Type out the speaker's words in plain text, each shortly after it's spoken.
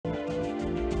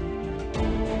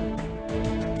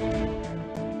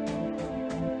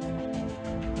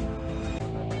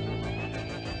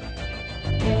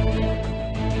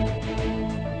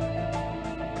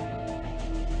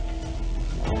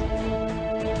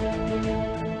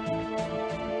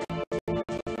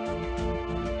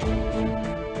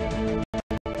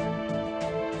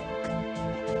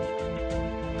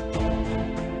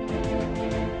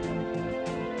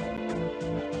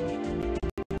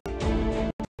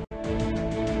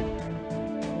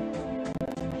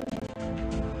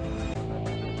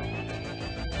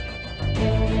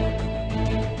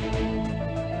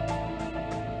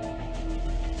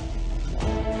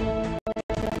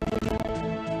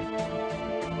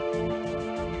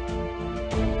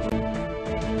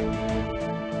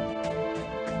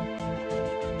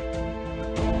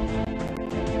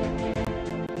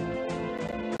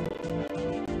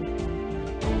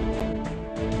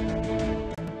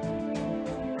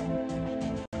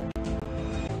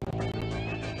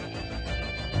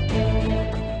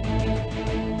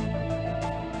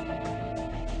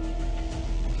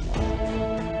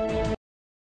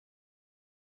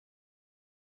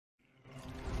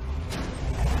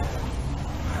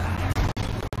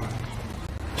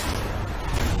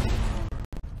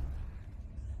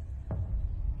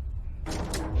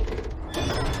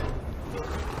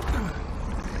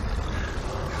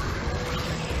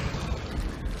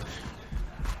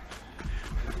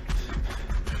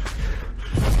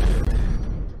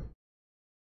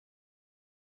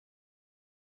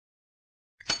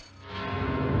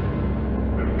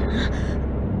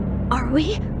Are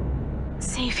we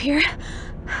safe here?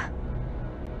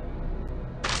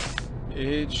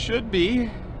 It should be.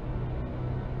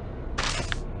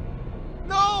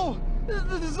 No!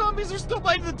 The zombies are still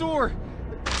by the door!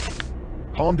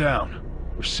 Calm down.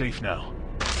 We're safe now.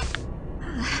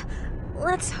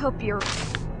 Let's hope you're...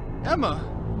 Emma,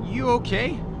 you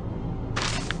okay?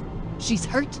 She's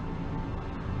hurt?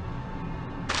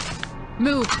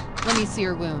 Move! Let me see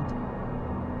her wound.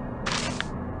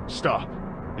 Stop.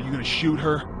 Are you gonna shoot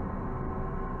her?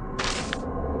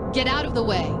 Get out of the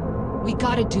way. We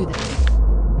gotta do this.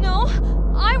 No,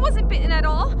 I wasn't bitten at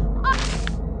all.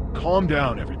 Calm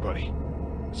down, everybody.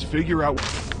 Let's figure out...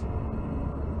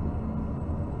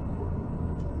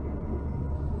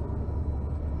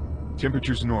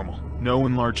 Temperature's normal. No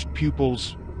enlarged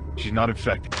pupils. She's not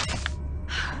infected.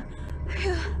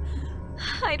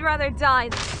 I'd rather die.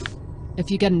 If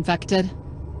you get infected,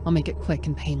 I'll make it quick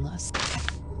and painless.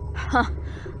 Huh.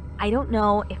 I don't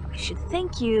know if I should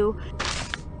thank you.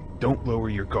 Don't lower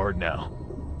your guard now.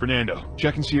 Fernando,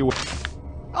 check and see a way.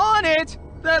 On it!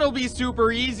 That'll be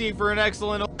super easy for an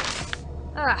excellent...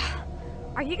 Ugh.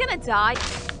 Are you gonna die?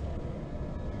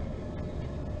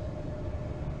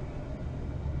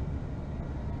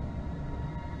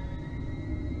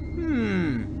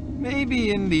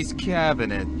 Maybe in these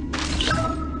cabinets.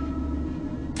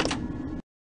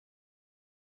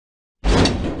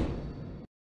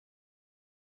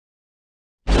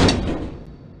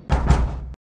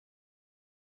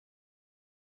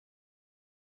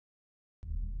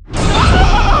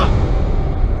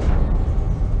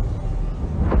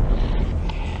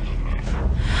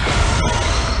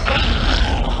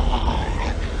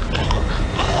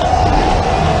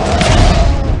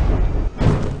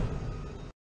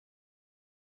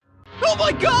 Oh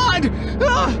my god!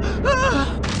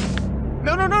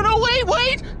 No,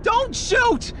 wait! Don't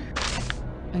shoot!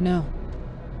 I know.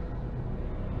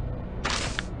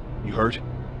 You hurt?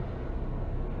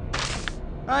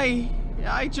 I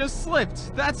just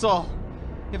slipped, that's all.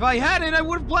 If I hadn't, I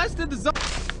would have blasted the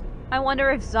I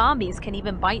wonder if zombies can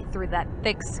even bite through that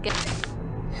thick skin.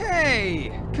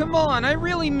 Hey! Come on, I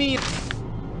really mean...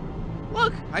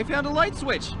 Look, I found a light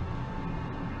switch.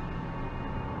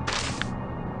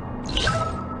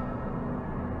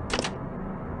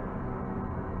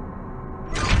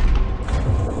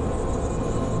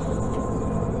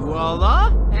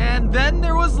 Voila! And then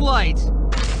there was light.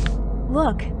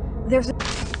 Look, there's a...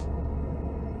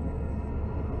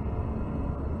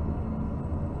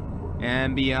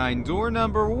 And behind door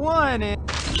number 1 is...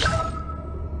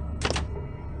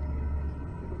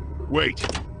 Wait.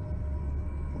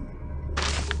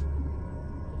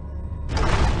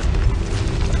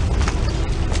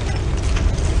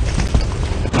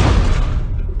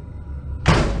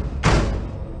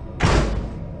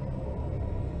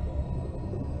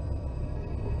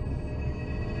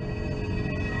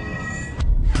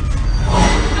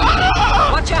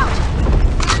 Watch out!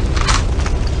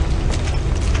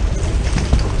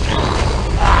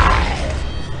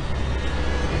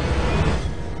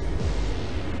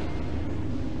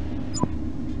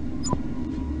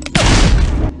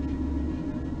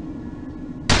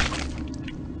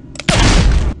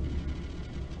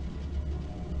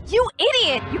 You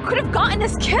idiot! You could have gotten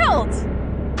us killed!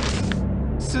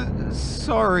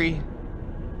 Sorry.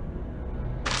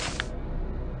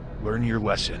 Learn your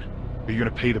lesson. Or you're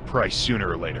gonna pay the price sooner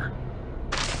or later.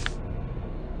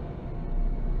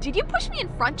 Did you push me in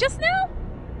front just now?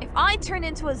 If I turn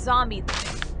into a zombie...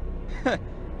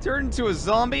 Turn into a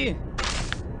zombie?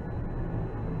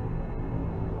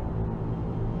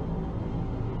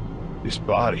 This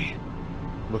body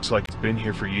looks like it's been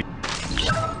here for years.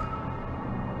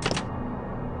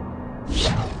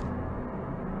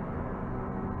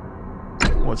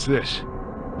 What's this?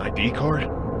 ID card?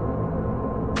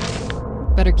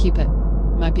 Better keep it.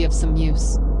 Might be of some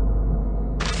use.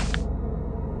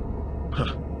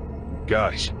 Huh.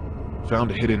 Guys,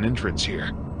 found a hidden entrance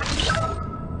here.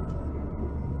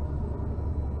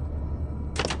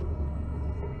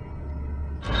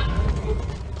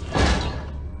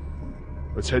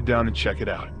 Let's head down and check it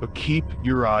out, but keep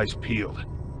your eyes peeled.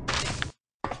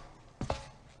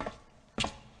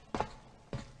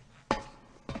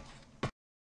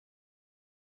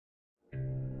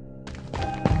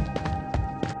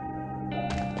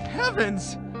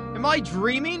 Heavens! Am I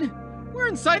dreaming? We're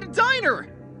inside a diner!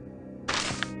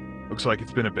 Looks like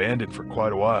it's been abandoned for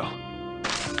quite a while.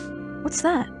 What's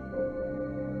that?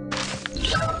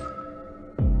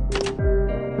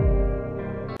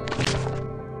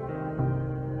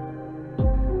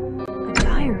 A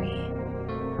diary.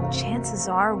 Chances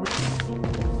are we...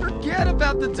 Forget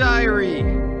about the diary!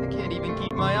 I can't even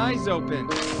keep my eyes open.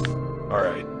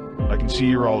 Alright, I can see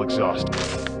you're all exhausted.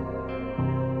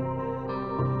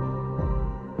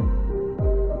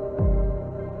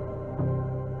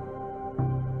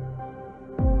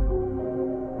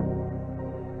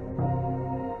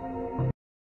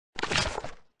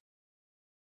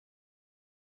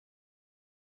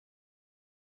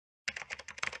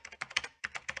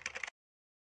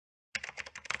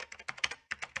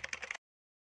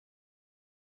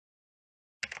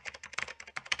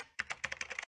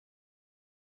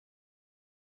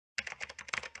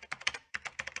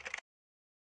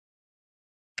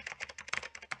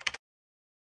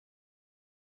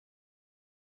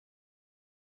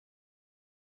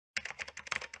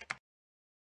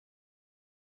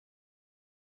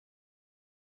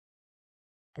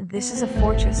 This is a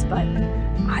fortress, but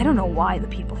I don't know why the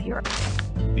people here.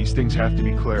 These things have to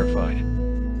be clarified.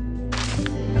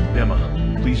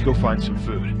 Emma, please go find some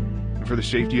food. And for the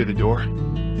safety of the door,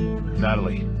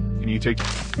 Natalie, can you take...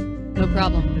 No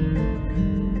problem.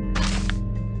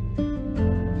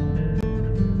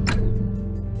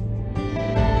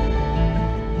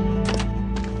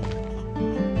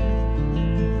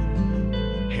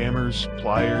 Hammers,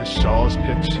 pliers, saws,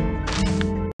 picks...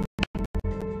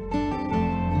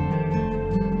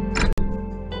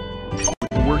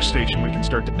 Workstation, we can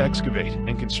start to excavate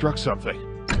and construct something.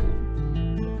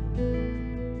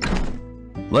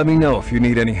 Let me know if you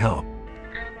need any help.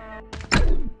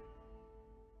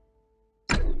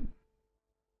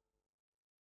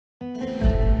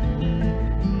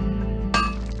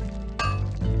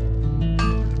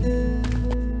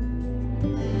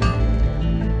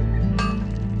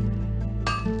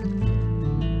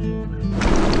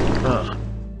 Huh.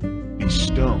 These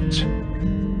stones.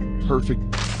 Perfect.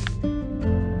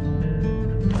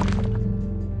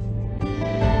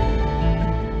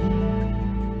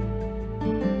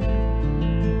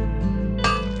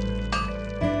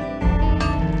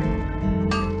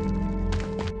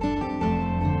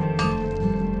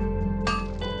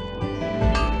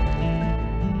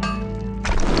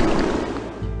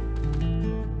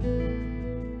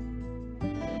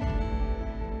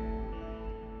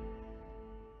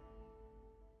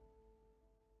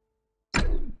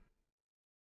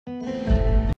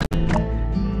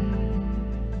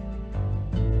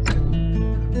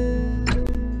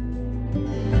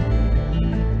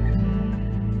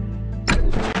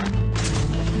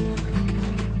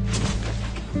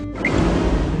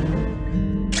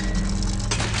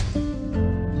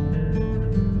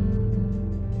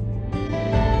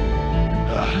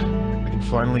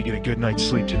 Finally get a good night's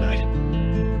sleep tonight.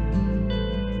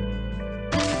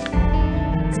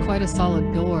 It's quite a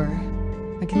solid door.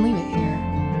 I can leave it here.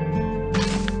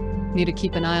 Need to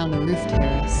keep an eye on the roof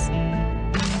terrace.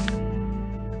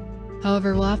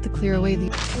 However, we'll have to clear away the...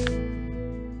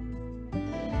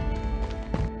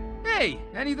 Hey,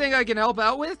 anything I can help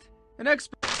out with? An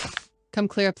expert. Come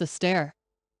clear up the stair.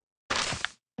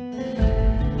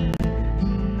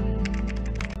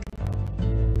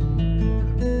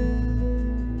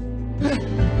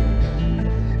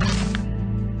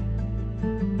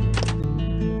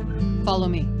 Follow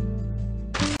me.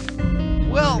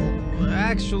 Well,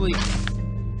 actually...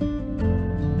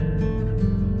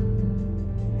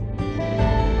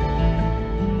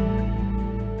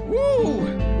 Woo!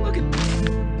 Look at...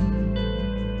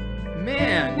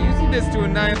 Man, using this to a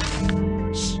knife...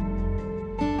 Shh!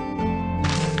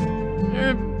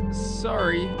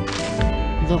 Sorry.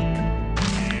 Look.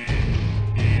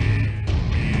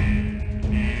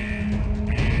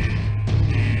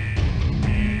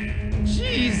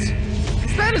 Jeez!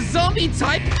 Is that a zombie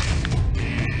type?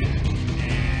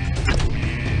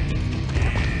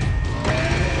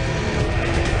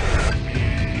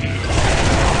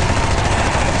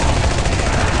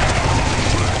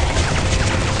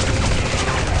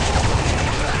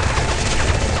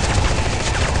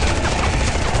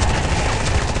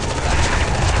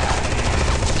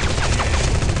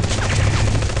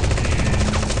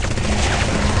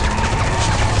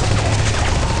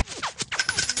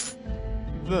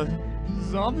 The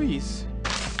zombies.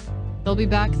 They'll be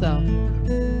back, though.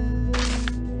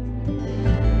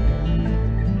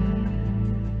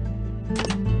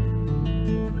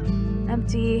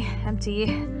 Empty, empty.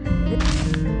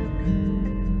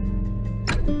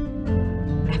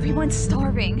 Everyone's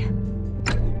starving.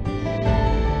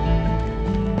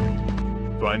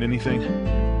 Find anything?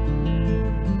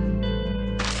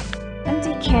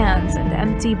 Empty cans and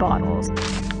empty bottles.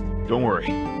 Don't worry.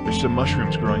 There's some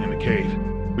mushrooms growing in the cave.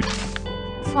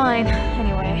 Fine,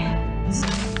 anyway.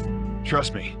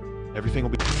 Trust me. Everything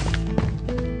will be...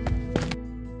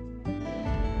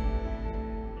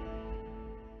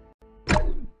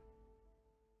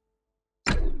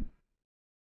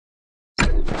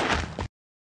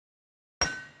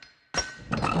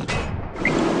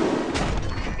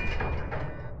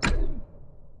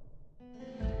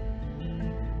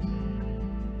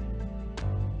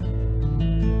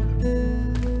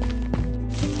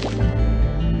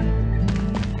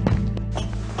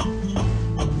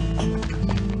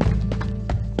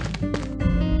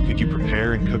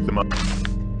 here and cook them up.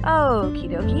 Okie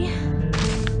dokie.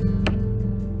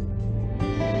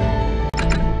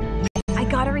 I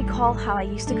gotta recall how I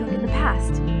used to cook in the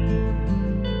past.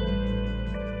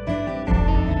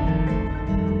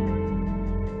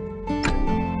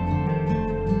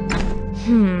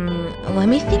 Let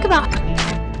me think about...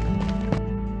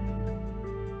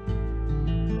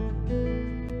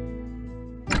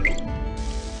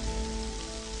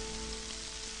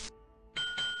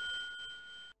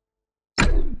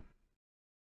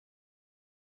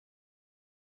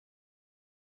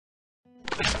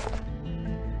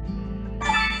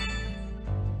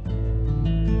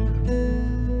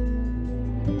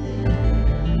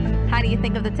 How do you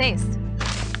think of the taste?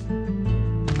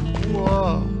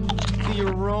 Whoa, the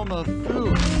aroma of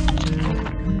food.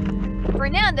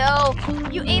 Fernando,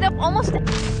 you ate up almost...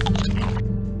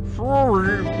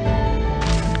 Sorry.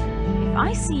 If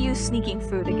I see you sneaking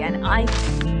food again,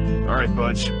 All right,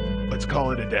 Budge. Let's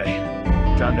call it a day.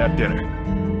 Time to have dinner.